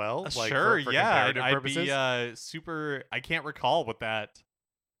as well? Like, sure, for yeah. comparative I'd purposes? be super. I can't recall what that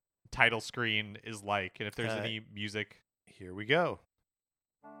title screen is like, and if there's any music. Here we go.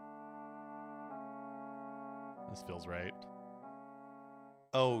 This feels right.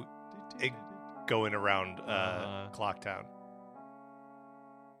 Oh, going around Clocktown.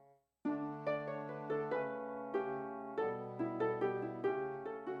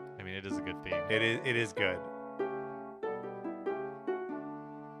 I mean, it is a good theme. It is good.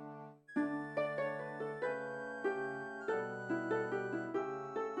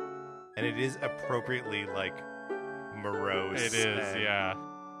 And it is appropriately like morose. It is, yeah.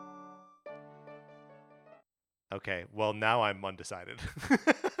 Okay, well now I'm undecided.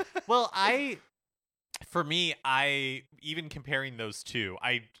 Well, I For me, I even comparing those two,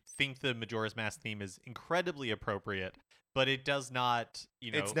 I think the Majora's Mask theme is incredibly appropriate, but it does not,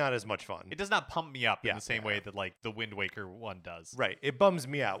 It's not as much fun. it does not pump me up in Yeah, the same yeah. way that like the Wind Waker one does. Right. It bums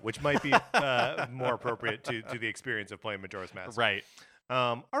me out, which might be more appropriate to the experience of playing Majora's Mask. Right.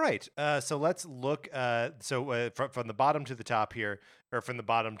 All right. So let's look. From the bottom to the top here, or from the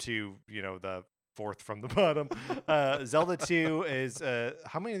bottom to the fourth from the bottom. Zelda 2 is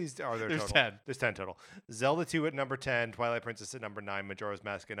how many of these are there There's total? 10. There's 10 total. Zelda 2 at number 10, Twilight Princess at number 9, Majora's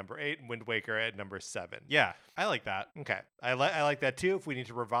Mask at number 8, and Wind Waker at number 7. Yeah, I like that. Okay. I like that too. If we need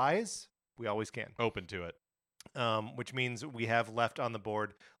to revise, we always can. Open to it. Which means we have left on the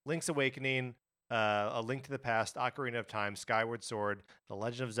board Link's Awakening, A Link to the Past, Ocarina of Time, Skyward Sword, The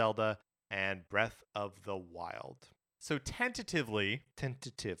Legend of Zelda, and Breath of the Wild. So tentatively,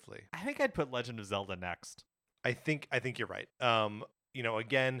 Tentatively. I think I'd put Legend of Zelda next. I think you're right.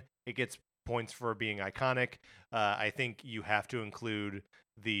 Again, it gets points for being iconic. I think you have to include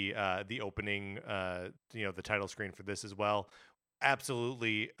the opening, the title screen for this as well.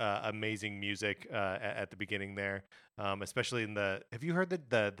 Absolutely amazing music at the beginning there, especially in the. Have you heard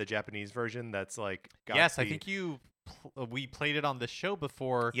the Japanese version? That's like Yes, I think we played it on the show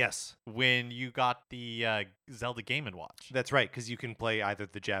before. Yes, when you got the Zelda Game & Watch. that's right, because you can play either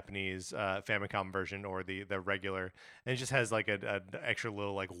the Japanese Famicom version or the regular, and it just has like an extra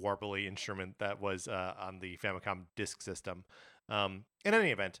little like warbly instrument that was on the Famicom disk system. In any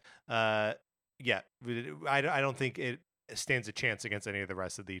event, I don't think it stands a chance against any of the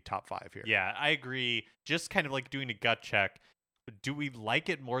rest of the top 5 here. Yeah, I agree. Just kind of like doing a gut check. Do we like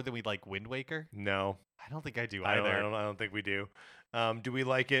it more than we like Wind Waker? No, I don't think I do I either. don't think we do. Do we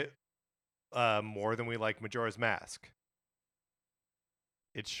like it more than we like Majora's Mask?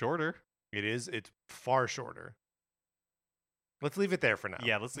 It's shorter. It is. It's far shorter. Let's leave it there for now.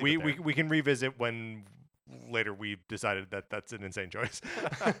 Yeah, let's leave it there. We can revisit when later we decided that that's an insane choice.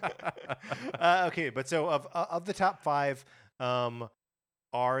 Okay, but so of the top 5,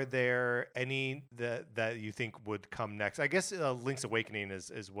 are there any that you think would come next? I guess Link's Awakening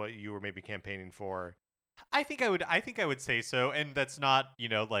is what you were maybe campaigning for. I think I would say so, and that's not,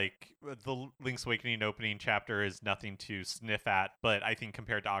 like the Link's Awakening opening chapter is nothing to sniff at, but I think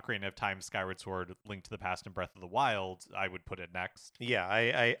compared to Ocarina of Time, Skyward Sword, Link to the Past, and Breath of the Wild, I would put it next. Yeah,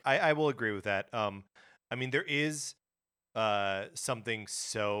 I will agree with that. I mean, there is something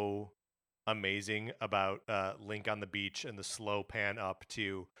so amazing about Link on the beach and the slow pan up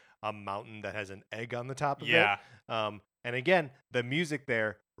to a mountain that has an egg on the top of Yeah. it. And again, the music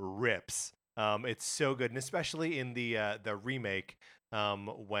there rips. It's so good, and especially in the remake,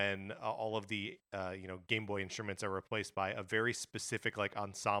 when all of the Game Boy instruments are replaced by a very specific like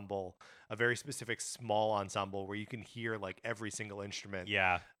ensemble, a very specific small ensemble where you can hear like every single instrument.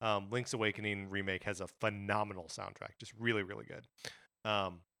 Yeah. Link's Awakening remake has a phenomenal soundtrack, just really, really good.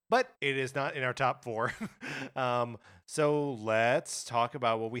 But it is not in our top 4. So let's talk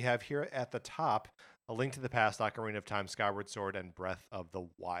about what we have here at the top: A Link to the Past, Ocarina of Time, Skyward Sword, and Breath of the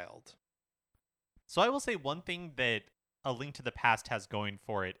Wild. So I will say one thing that A Link to the Past has going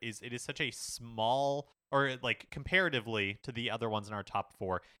for it is such a small, or like comparatively to the other ones in our top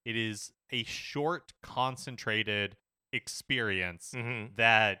 4, it is a short, concentrated experience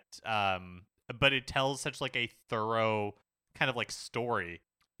that but it tells such like a thorough kind of like story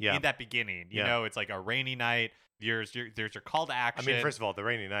in that beginning. You know, it's like a rainy night. There's your call to action. I mean, first of all, the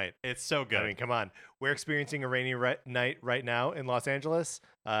rainy night. It's so good. I mean, come on. We're experiencing a rainy night right now in Los Angeles.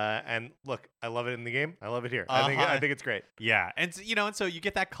 And look, I love it in the game. I love it here. I think it's great. Yeah. And so you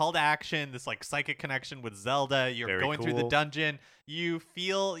get that call to action, this like psychic connection with Zelda. You're Very going through the cool. dungeon. You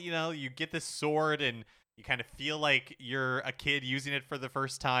feel, you get this sword and you kind of feel like you're a kid using it for the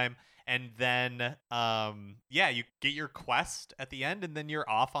first time. And then, you get your quest at the end, and then you're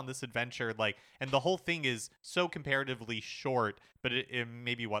off on this adventure. Like, and the whole thing is so comparatively short, but it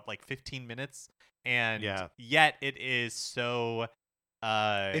maybe like 15 minutes, and yet it is so.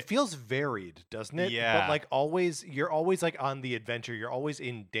 It feels varied, doesn't it? Yeah. But like always, you're always like on the adventure. You're always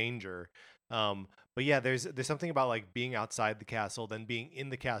in danger. But yeah, there's something about like being outside the castle, then being in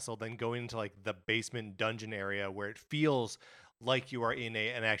the castle, then going into like the basement dungeon area where it feels like you are in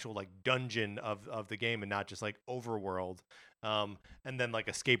an actual like dungeon of the game and not just like overworld, and then like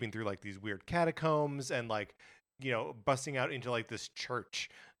escaping through like these weird catacombs and like busting out into like this church.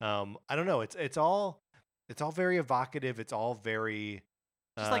 I don't know, it's all very evocative. It's all very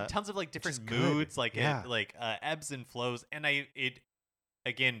just like tons of like different moods, like ebbs and flows. And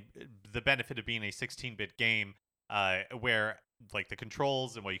again, the benefit of being a 16-bit game, where like the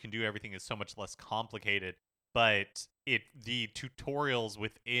controls and what you can do, everything is so much less complicated. But the tutorials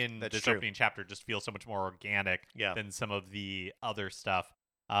within That's this true. opening chapter just feel so much more organic Yeah. than some of the other stuff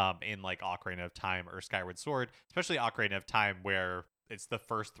in like Ocarina of Time or Skyward Sword, especially Ocarina of Time, where it's the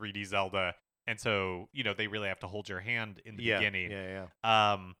first 3D Zelda, and so they really have to hold your hand in the beginning.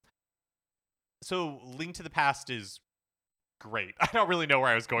 Yeah. So Link to the Past is great. I don't really know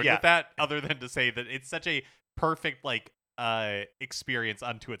where I was going Yeah. with that, other than to say that it's such a perfect experience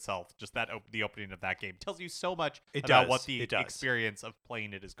unto itself. Just the opening of that game tells you so much about what the experience of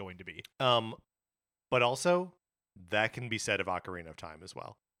playing it is going to be. But also that can be said of Ocarina of Time as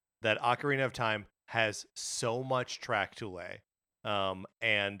well. That Ocarina of Time has so much track to lay,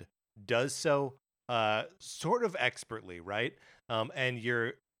 and does so sort of expertly, right? And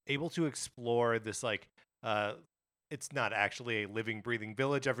you're able to explore this it's not actually a living, breathing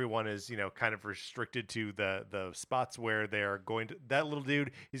village. Everyone is, kind of restricted to the spots where they're going to. That little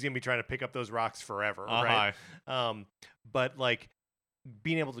dude, he's gonna be trying to pick up those rocks forever, right? But like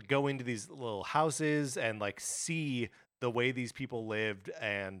being able to go into these little houses and like see the way these people lived,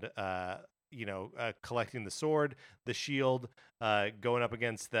 and collecting the sword, the shield, going up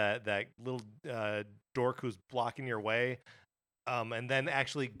against that little dork who's blocking your way, and then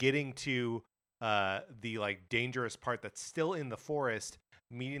actually getting to the like dangerous part that's still in the forest,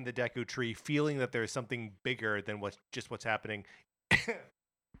 meeting the Deku Tree, feeling that there's something bigger than what's happening.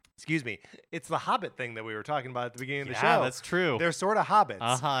 Excuse me. It's the Hobbit thing that we were talking about at the beginning of the show. Yeah, that's true. They're sort of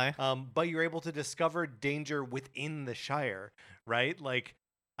hobbits. But you're able to discover danger within the Shire, right? Like,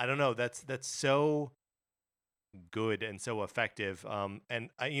 I don't know. That's so good and so effective. And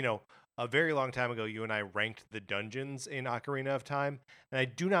a very long time ago, you and I ranked the dungeons in Ocarina of Time, and I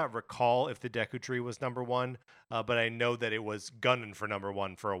do not recall if the Deku Tree was number one, but I know that it was gunning for number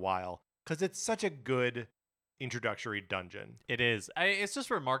one for a while because it's such a good introductory dungeon. It is. It's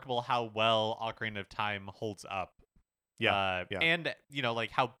just remarkable how well Ocarina of Time holds up. Yeah. And like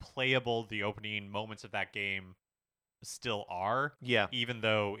how playable the opening moments of that game still are. Yeah. Even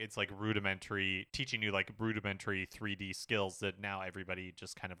though it's like rudimentary, teaching you like rudimentary 3D skills that now everybody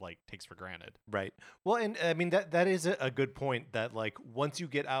just kind of like takes for granted. Right. Well, and I mean that is a good point, that like once you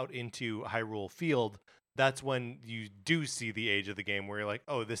get out into Hyrule Field, that's when you do see the age of the game where you're like,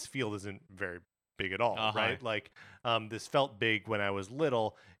 oh, this field isn't very big at all, right? Like this felt big when I was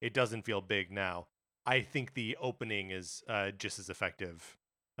little. It doesn't feel big now. I think the opening is just as effective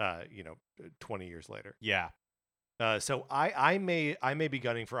 20 years later. Yeah. So I may be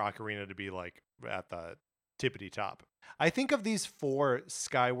gunning for Ocarina to be like at the tippity top. I think of these four,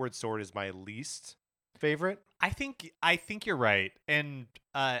 Skyward Sword is my least favorite. I think you're right. And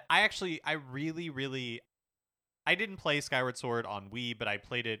I didn't play Skyward Sword on Wii, but I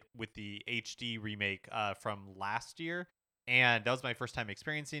played it with the HD remake from last year, and that was my first time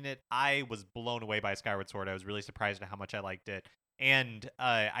experiencing it. I was blown away by Skyward Sword. I was really surprised at how much I liked it. And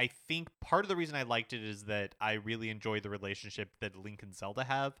I think part of the reason I liked it is that I really enjoy the relationship that Link and Zelda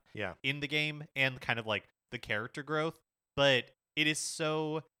have in the game, and kind of like the character growth. But it is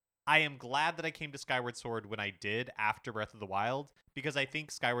so... I am glad that I came to Skyward Sword when I did after Breath of the Wild, because I think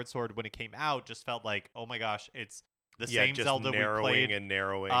Skyward Sword, when it came out, just felt like, oh my gosh, it's the same just Zelda we played and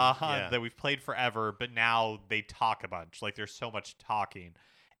narrowing. That we've played forever, but now they talk a bunch. Like, there's so much talking.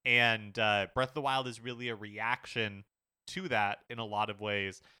 And Breath of the Wild is really a reaction to that in a lot of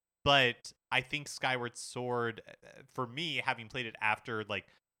ways. But I think Skyward Sword, for me, having played it after like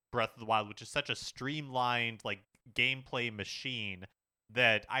Breath of the Wild, which is such a streamlined like gameplay machine,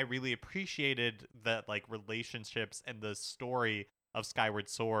 that I really appreciated that like relationships and the story of Skyward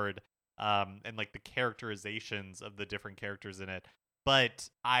Sword, and like the characterizations of the different characters in it. But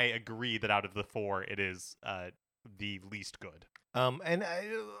I agree that out of the four, it is the least good. And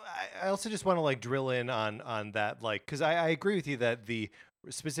I also just want to like drill in on that, like, because I agree with you that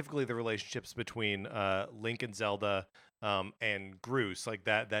specifically the relationships between Link and Zelda, and Groose, like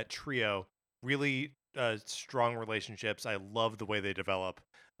that trio, really strong relationships. I love the way they develop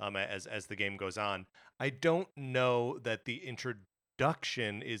as the game goes on. I don't know that the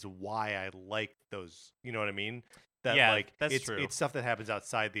introduction is why I like those. You know what I mean? That like that's true. It's stuff that happens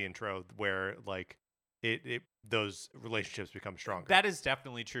outside the intro where like it those relationships become stronger. That is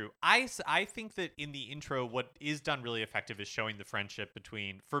definitely true. I think that in the intro, what is done really effective is showing the friendship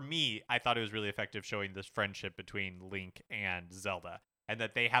between. For me, I thought it was really effective showing this friendship between Link and Zelda, and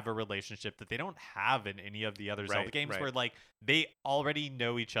that they have a relationship that they don't have in any of the other Zelda games, where like they already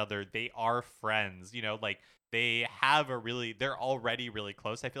know each other, they are friends, like they're already really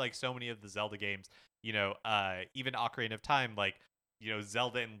close. I feel like so many of the Zelda games, even Ocarina of Time, like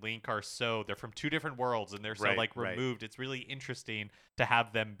Zelda and Link are they're from two different worlds and they're so Right, like right. removed. It's really interesting to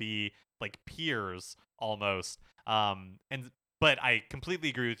have them be like peers almost. But I completely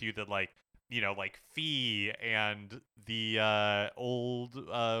agree with you that like like Fee and the old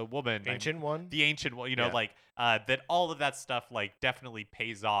woman, Ancient one? the ancient one, Yeah. like that all of that stuff like definitely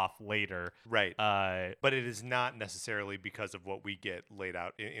pays off later. Right. Uh, But it is not necessarily because of what we get laid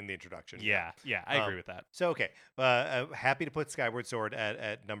out in the introduction. yeah, I agree with that. So, okay. Happy to put Skyward Sword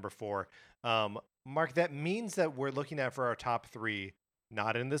at number 4. Mark, that means that we're looking at for our top 3,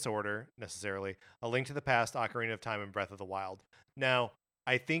 not in this order necessarily, A Link to the Past, Ocarina of Time, and Breath of the Wild. Now,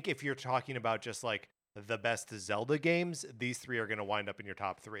 I think if you're talking about just like the best Zelda games, these 3 are going to wind up in your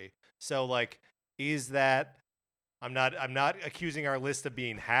top 3. So, like, is that... I'm not accusing our list of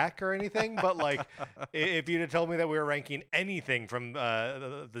being hack or anything, but like, if you'd have told me that we were ranking anything from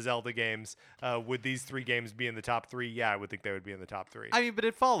the Zelda games, would these 3 games be in the top 3? Yeah, I would think they would be in the top 3. I mean, but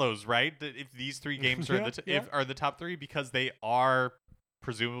it follows, right? That if these 3 games are are the top 3 because they are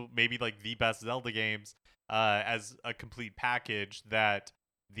presumably maybe like the best Zelda games as a complete package, that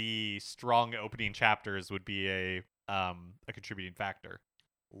the strong opening chapters would be a contributing factor.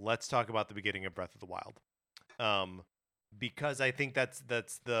 Let's talk about the beginning of Breath of the Wild. Because I think that's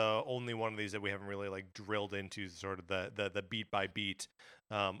the only one of these that we haven't really like drilled into sort of the beat by beat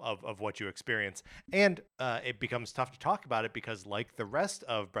of what you experience, and it becomes tough to talk about it because, like the rest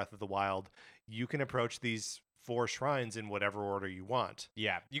of Breath of the Wild, you can approach these 4 shrines in whatever order you want.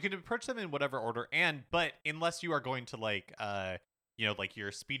 Yeah, you can approach them in whatever order, but unless you are going to like like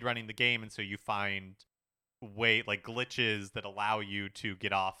you're speed running the game, and so you find like glitches that allow you to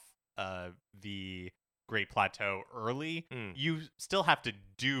get off the Great Plateau early, you still have to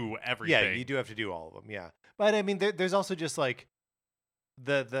do everything. Yeah, you do have to do all of them. Yeah, but I mean, there's also just like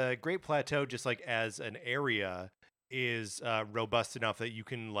the Great Plateau, just like as an area, is robust enough that you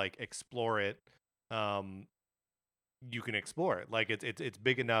can like explore it. You can explore it. Like it's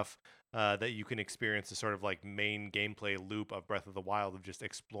big enough that you can experience the sort of like main gameplay loop of Breath of the Wild of just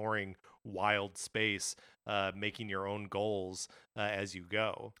exploring wild space, making your own goals as you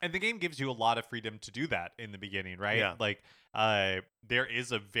go. And the game gives you a lot of freedom to do that in the beginning, right? Yeah. Like there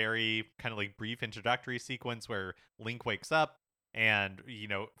is a very kind of like brief introductory sequence where Link wakes up and,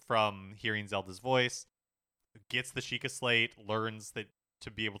 from hearing Zelda's voice, gets the Sheikah Slate, learns that to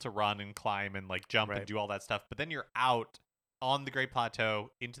be able to run and climb and like jump and do all that stuff. But then you're out on the Great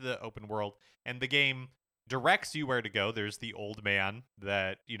Plateau into the open world, and the game directs you where to go. There's the old man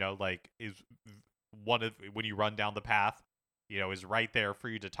that, like is one of, when you run down the path, is right there for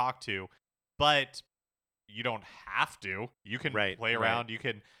you to talk to. But you don't have to. You can play around. You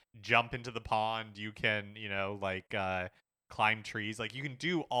can jump into the pond. You can, climb trees. Like, you can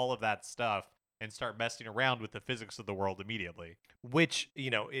do all of that stuff and start messing around with the physics of the world immediately. Which,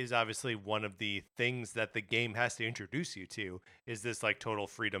 is obviously one of the things that the game has to introduce you to, is this like total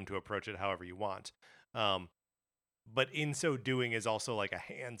freedom to approach it however you want. But in so doing is also like a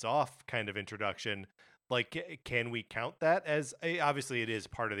hands-off kind of introduction. Like, can we count that as obviously it is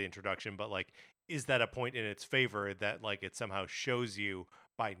part of the introduction, but like, is that a point in its favor that like it somehow shows you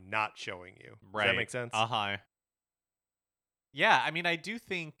by not showing you? Does that make sense? Yeah, I mean, I do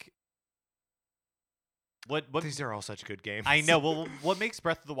think what these are all such good games. I know. Well, what makes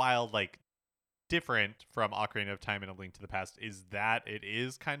Breath of the Wild like different from Ocarina of Time and A Link to the Past is that it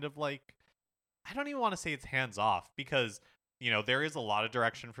is kind of like, I don't even want to say it's hands off, because there is a lot of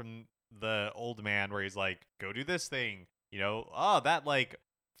direction from the old man where he's like, go do this thing, that like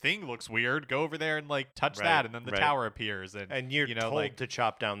thing looks weird, go over there and like touch that, and then the tower appears, and you're told like, to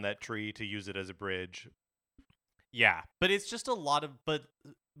chop down that tree to use it as a bridge. Yeah, but it's just a lot of, but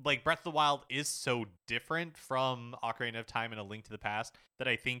like Breath of the Wild is so different from Ocarina of Time and A Link to the Past that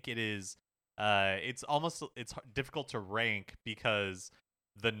I think it is it's difficult to rank, because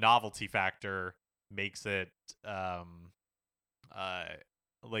the novelty factor makes it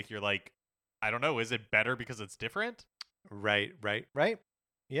like, you're like, I don't know, is it better because it's different? Right.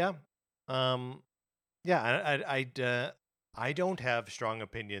 Yeah. Yeah, I don't have strong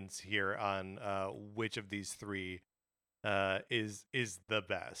opinions here on which of these 3 is the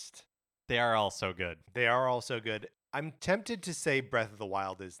best. They are all so good. I'm tempted to say Breath of the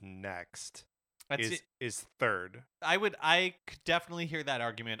Wild is next. Is third. I could definitely hear that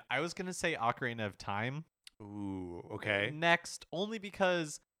argument. I was gonna say Ocarina of Time. Ooh, okay. Next, only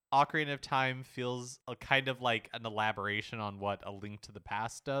because Ocarina of Time feels a kind of like an elaboration on what A Link to the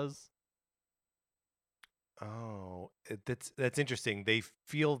Past does. Oh, that's interesting. They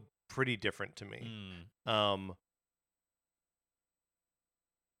feel pretty different to me.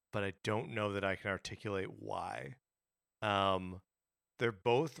 But I don't know that I can articulate why. They're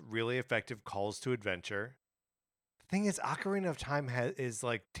both really effective calls to adventure. The thing is, Ocarina of Time is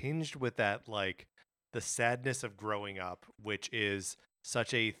like tinged with that, like the sadness of growing up, which is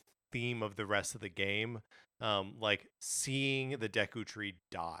such a theme of the rest of the game. Like seeing the Deku Tree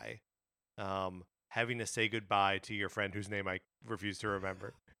die, having to say goodbye to your friend whose name I refuse to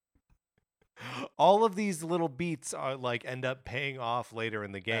remember. All of these little beats are like end up paying off later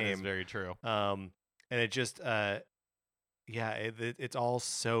in the game. That is very true. And it just it's all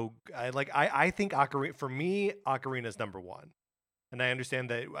so I think Ocarina, for me, Ocarina's number one. And I understand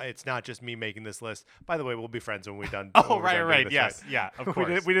that it's not just me making this list. By the way, we'll be friends when we're done. Oh, when we're done right. doing this, Yes. Yeah, of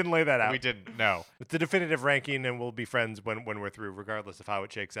course. we didn't lay that out. We didn't. No. It's the definitive ranking, and we'll be friends when we're through, regardless of how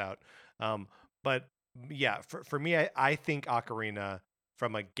it shakes out. But yeah, for me, I think Ocarina,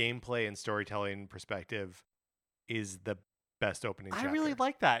 from a gameplay and storytelling perspective, is the best opening chapter. I really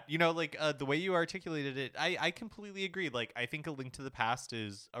like that. You know, like the way you articulated it, I completely agree. Like, I think A Link to the Past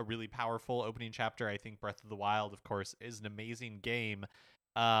is a really powerful opening chapter. I think Breath of the Wild, of course, is an amazing game.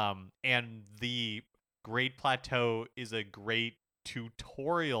 And the Great Plateau is a great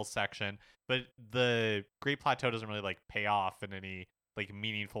tutorial section, but the Great Plateau doesn't really like pay off in any like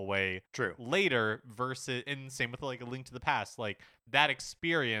meaningful way True. later, versus, and same with like A Link to the Past. Like, that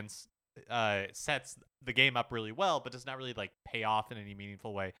experience sets the game up really well, but does not really like pay off in any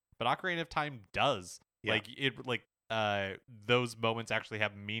meaningful way. But Ocarina of Time does. Yeah. Like, it like those moments actually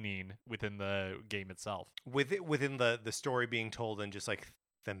have meaning within the game itself. Within the story being told, and just like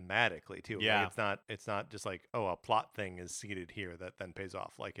thematically too. Yeah. Like, it's not just like, oh, a plot thing is seated here that then pays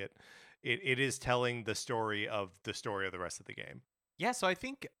off. Like it is telling the story of the rest of the game. Yeah, so I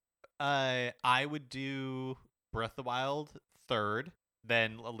think I would do Breath of the Wild third,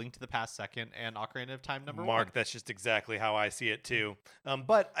 then A Link to the Past second, and Ocarina of Time number Mark, one. that's just exactly how I see it too.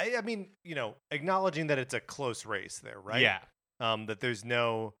 But I mean, you know, acknowledging that it's a close race there, right? Yeah. That there's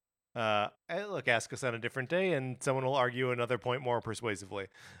no look, ask us on a different day and someone will argue another point more persuasively.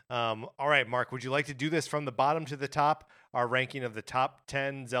 All right, Mark, would you like to do this from the bottom to the top, our ranking of the top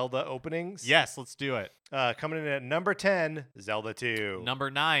 10 Zelda openings? Yes, let's do it. Coming in at number 10, Zelda 2.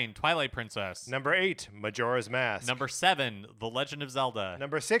 Number 9, Twilight Princess. Number 8, Majora's Mask. Number 7, The Legend of Zelda.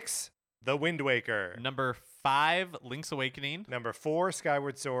 Number 6, The Wind Waker. Number 5, Link's Awakening. Number 4,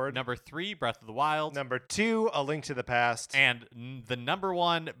 Skyward Sword. Number 3, Breath of the Wild. Number 2, A Link to the Past. And the number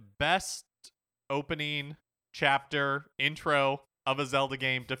 1 best opening chapter intro of a Zelda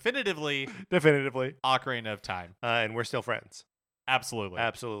game, definitively Ocarina of Time. And we're still friends. Absolutely.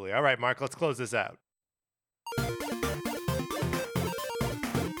 Absolutely. All right, Mark, let's close this out.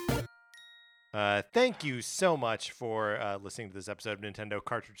 Thank you so much for listening to this episode of Nintendo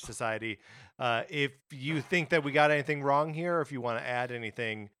Cartridge Society. If you think that we got anything wrong here, or if you want to add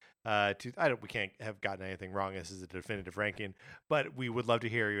anything we can't have gotten anything wrong. This is a definitive ranking, but we would love to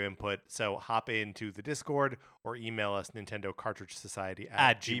hear your input. So hop into the Discord or email us Nintendo Cartridge Society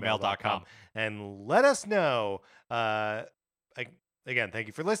at gmail.com and let us know. Again, thank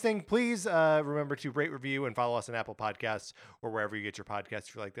you for listening. Please remember to rate, review, and follow us on Apple Podcasts or wherever you get your podcasts.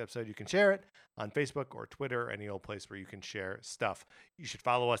 If you like the episode, you can share it on Facebook or Twitter, any old place where you can share stuff. You should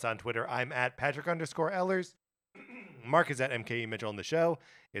follow us on Twitter. I'm at Patrick_Ellers. Mark is at MKE Mitchell, and the show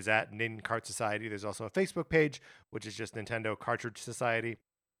is at Nin Cart Society. There's also a Facebook page, which is just Nintendo Cartridge Society.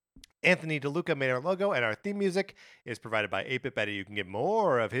 Anthony DeLuca made our logo, and our theme music is provided by 8-Bit Betty. You can get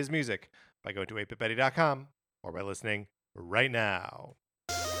more of his music by going to 8bitbetty.com or by listening right now.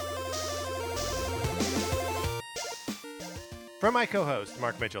 From my co-host,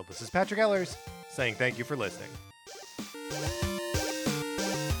 Mark Mitchell, this is Patrick Ellers saying thank you for listening.